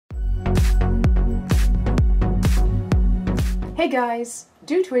Hey guys!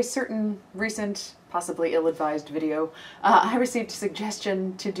 Due to a certain recent, possibly ill-advised video, I received a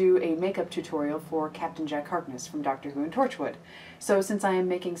suggestion to do a makeup tutorial for Captain Jack Harkness from Doctor Who and Torchwood. So since I am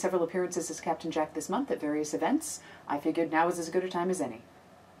making several appearances as Captain Jack this month at various events, I figured now is as good a time as any.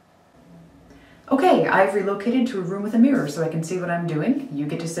 Okay, I've relocated to a room with a mirror so I can see what I'm doing. You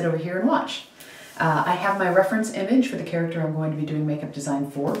get to sit over here and watch. I have my reference image for the character I'm going to be doing makeup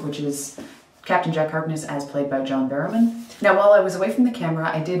design for, which is Captain Jack Harkness as played by John Barrowman. Now while I was away from the camera,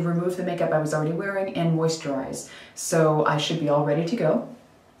 I did remove the makeup I was already wearing and moisturize, so I should be all ready to go.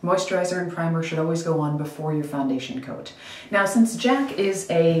 Moisturizer and primer should always go on before your foundation coat. Now since Jack is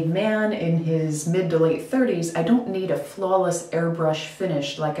a man in his mid to late 30s, I don't need a flawless airbrush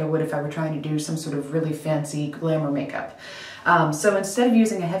finish like I would if I were trying to do some sort of really fancy glamour makeup. So instead of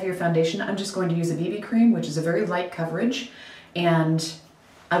using a heavier foundation, I'm just going to use a BB cream, which is a very light coverage, and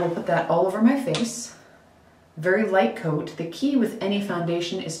I will put that all over my face. Very light coat. The key with any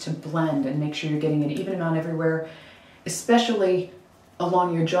foundation is to blend and make sure you're getting an even amount everywhere, especially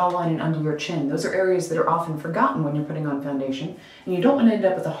along your jawline and under your chin. Those are areas that are often forgotten when you're putting on foundation, and you don't want to end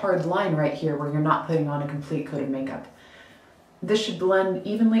up with a hard line right here where you're not putting on a complete coat of makeup. This should blend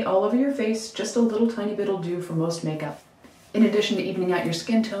evenly all over your face. Just a little tiny bit will do for most makeup. In addition to evening out your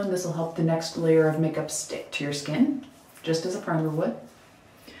skin tone, this will help the next layer of makeup stick to your skin, just as a primer would.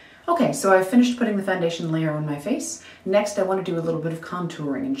 Okay, so I've finished putting the foundation layer on my face. Next, I want to do a little bit of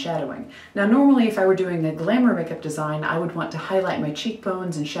contouring and shadowing. Now, normally if I were doing a glamour makeup design, I would want to highlight my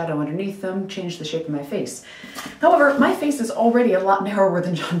cheekbones and shadow underneath them, change the shape of my face. However, my face is already a lot narrower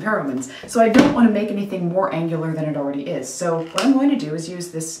than John Barrowman's, so I don't want to make anything more angular than it already is. So what I'm going to do is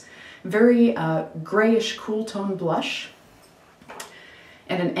use this very grayish cool tone blush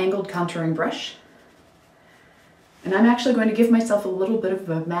and an angled contouring brush. And I'm actually going to give myself a little bit of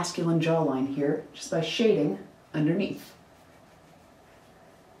a masculine jawline here, just by shading underneath.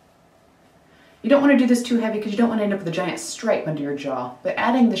 You don't want to do this too heavy because you don't want to end up with a giant stripe under your jaw, but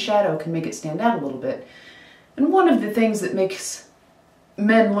adding the shadow can make it stand out a little bit. And one of the things that makes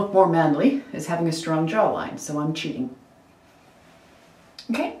men look more manly is having a strong jawline, so I'm cheating.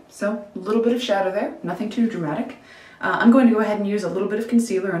 Okay, so a little bit of shadow there, nothing too dramatic. I'm going to go ahead and use a little bit of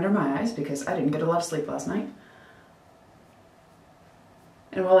concealer under my eyes because I didn't get a lot of sleep last night.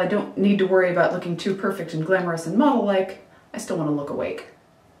 And while I don't need to worry about looking too perfect and glamorous and model-like, I still want to look awake.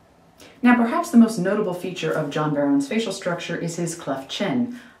 Now perhaps the most notable feature of John Barrowman's facial structure is his cleft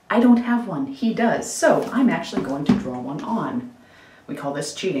chin. I don't have one, he does, so I'm actually going to draw one on. We call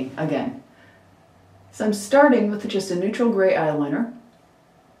this cheating, again. So I'm starting with just a neutral gray eyeliner,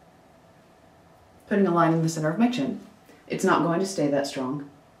 putting a line in the center of my chin. It's not going to stay that strong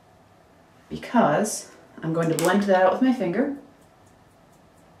because I'm going to blend that out with my finger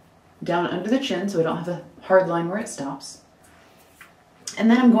down under the chin so I don't have a hard line where it stops.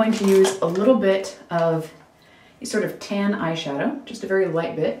 And then I'm going to use a little bit of a sort of tan eyeshadow, just a very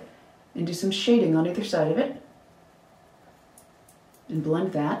light bit, and do some shading on either side of it. And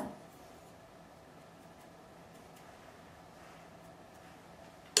blend that.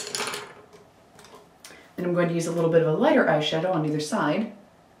 And I'm going to use a little bit of a lighter eyeshadow on either side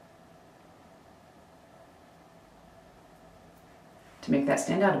to make that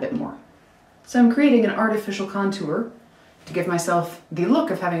stand out a bit more. So I'm creating an artificial contour to give myself the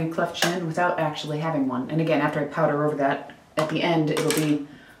look of having a cleft chin without actually having one. And again, after I powder over that, at the end it'll be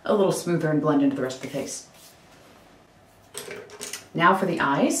a little smoother and blend into the rest of the face. Now for the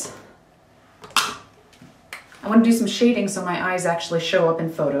eyes. I want to do some shading so my eyes actually show up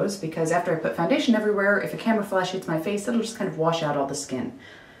in photos, because after I put foundation everywhere, if a camera flash hits my face, it'll just kind of wash out all the skin.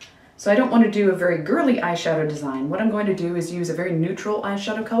 So I don't want to do a very girly eyeshadow design. What I'm going to do is use a very neutral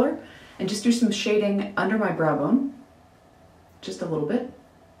eyeshadow color and just do some shading under my brow bone, just a little bit.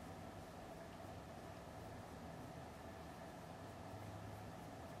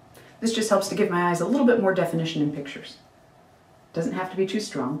 This just helps to give my eyes a little bit more definition in pictures. Doesn't have to be too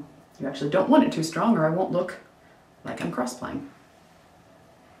strong. You actually don't want it too strong or I won't look like I'm cross-playing.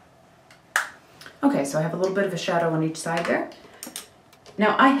 Okay, so I have a little bit of a shadow on each side there.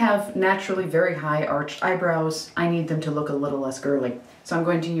 Now I have naturally very high arched eyebrows. I need them to look a little less girly. So I'm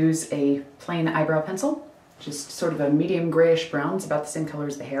going to use a plain eyebrow pencil, just sort of a medium grayish brown. It's about the same color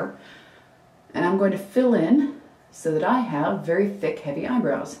as the hair. And I'm going to fill in so that I have very thick, heavy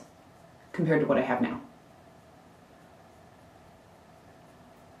eyebrows compared to what I have now.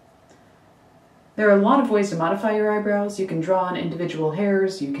 There are a lot of ways to modify your eyebrows. You can draw on individual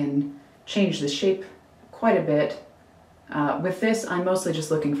hairs, you can change the shape quite a bit. With this, I'm mostly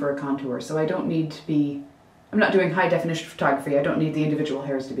just looking for a contour, so I don't need to be, I'm not doing high definition photography, I don't need the individual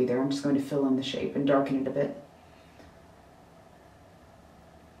hairs to be there, I'm just going to fill in the shape and darken it a bit.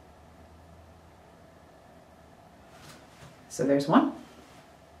 So there's one.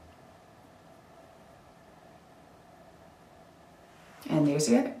 And there's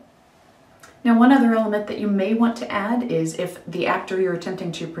the other. Now, one other element that you may want to add is if the actor you're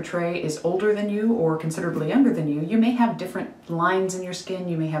attempting to portray is older than you or considerably younger than you may have different lines in your skin,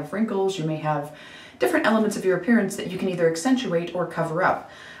 you may have wrinkles, you may have different elements of your appearance that you can either accentuate or cover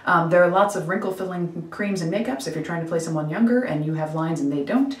up. There are lots of wrinkle-filling creams and makeups if you're trying to play someone younger and you have lines and they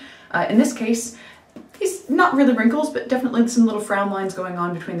don't. In this case, these not really wrinkles, but definitely some little frown lines going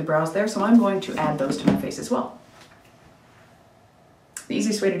on between the brows there, so I'm going to add those to my face as well. The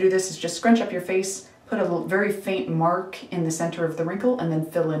easiest way to do this is just scrunch up your face, put a little, very faint mark in the center of the wrinkle, and then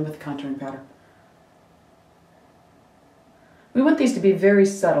fill in with contouring powder. We want these to be very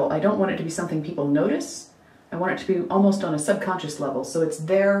subtle. I don't want it to be something people notice. I want it to be almost on a subconscious level, so it's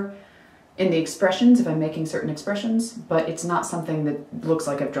there in the expressions if I'm making certain expressions, but it's not something that looks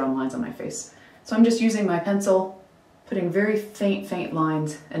like I've drawn lines on my face. So I'm just using my pencil, putting very faint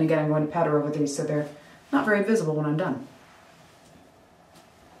lines, and again I'm going to powder over these so they're not very visible when I'm done.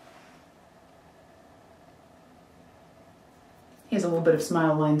 He has a little bit of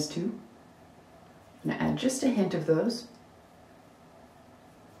smile lines too. I'm going to add just a hint of those.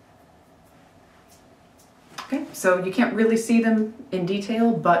 Okay, so you can't really see them in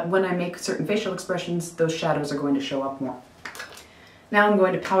detail, but when I make certain facial expressions, those shadows are going to show up more. Now I'm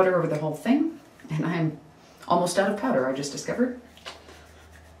going to powder over the whole thing, and I'm almost out of powder, I just discovered.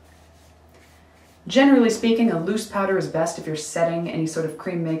 Generally speaking, a loose powder is best if you're setting any sort of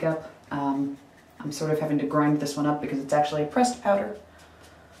cream makeup. I'm sort of having to grind this one up because it's actually a pressed powder.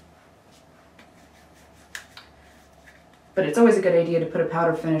 But it's always a good idea to put a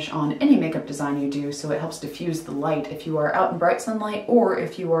powder finish on any makeup design you do so it helps diffuse the light if you are out in bright sunlight or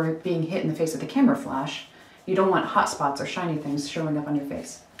if you are being hit in the face with a camera flash. You don't want hot spots or shiny things showing up on your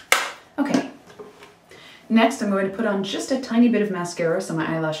face. Okay. Next, I'm going to put on just a tiny bit of mascara so my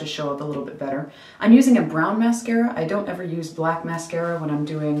eyelashes show up a little bit better. I'm using a brown mascara. I don't ever use black mascara when I'm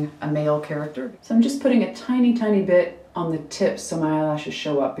doing a male character. So I'm just putting a tiny bit on the tips so my eyelashes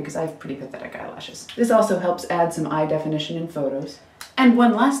show up because I have pretty pathetic eyelashes. This also helps add some eye definition in photos. And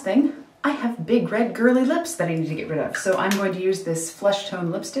one last thing, I have big red girly lips that I need to get rid of. So I'm going to use this flesh tone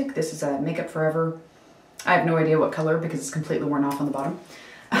lipstick. This is a Makeup Forever. I have no idea what color because it's completely worn off on the bottom.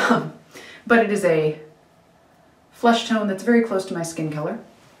 But it is a flesh tone that's very close to my skin color.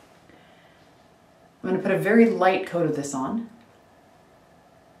 I'm going to put a very light coat of this on.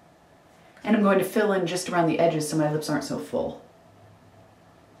 And I'm going to fill in just around the edges so my lips aren't so full.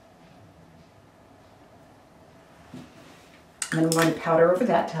 And then I'm going to powder over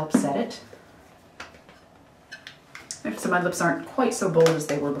that to help set it. So my lips aren't quite so bold as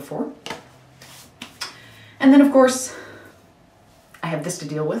they were before. And then of course, I have this to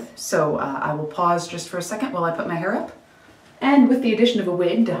deal with, so I will pause just for a second while I put my hair up. And with the addition of a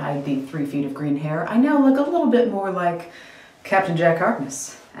wig to hide the 3 feet of green hair, I now look a little bit more like Captain Jack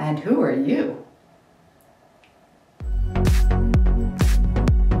Harkness. And who are you?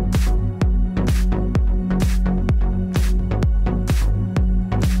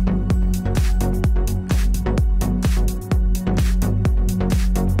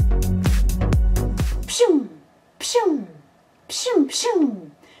 Pshum, pshum, pshum,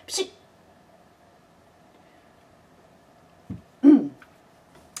 pshum, pshum.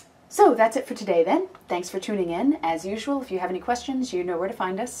 So that's it for today then. Thanks for tuning in. As usual, if you have any questions, you know where to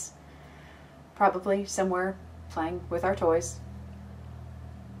find us. Probably somewhere playing with our toys.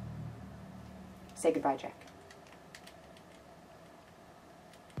 Say goodbye, Jack.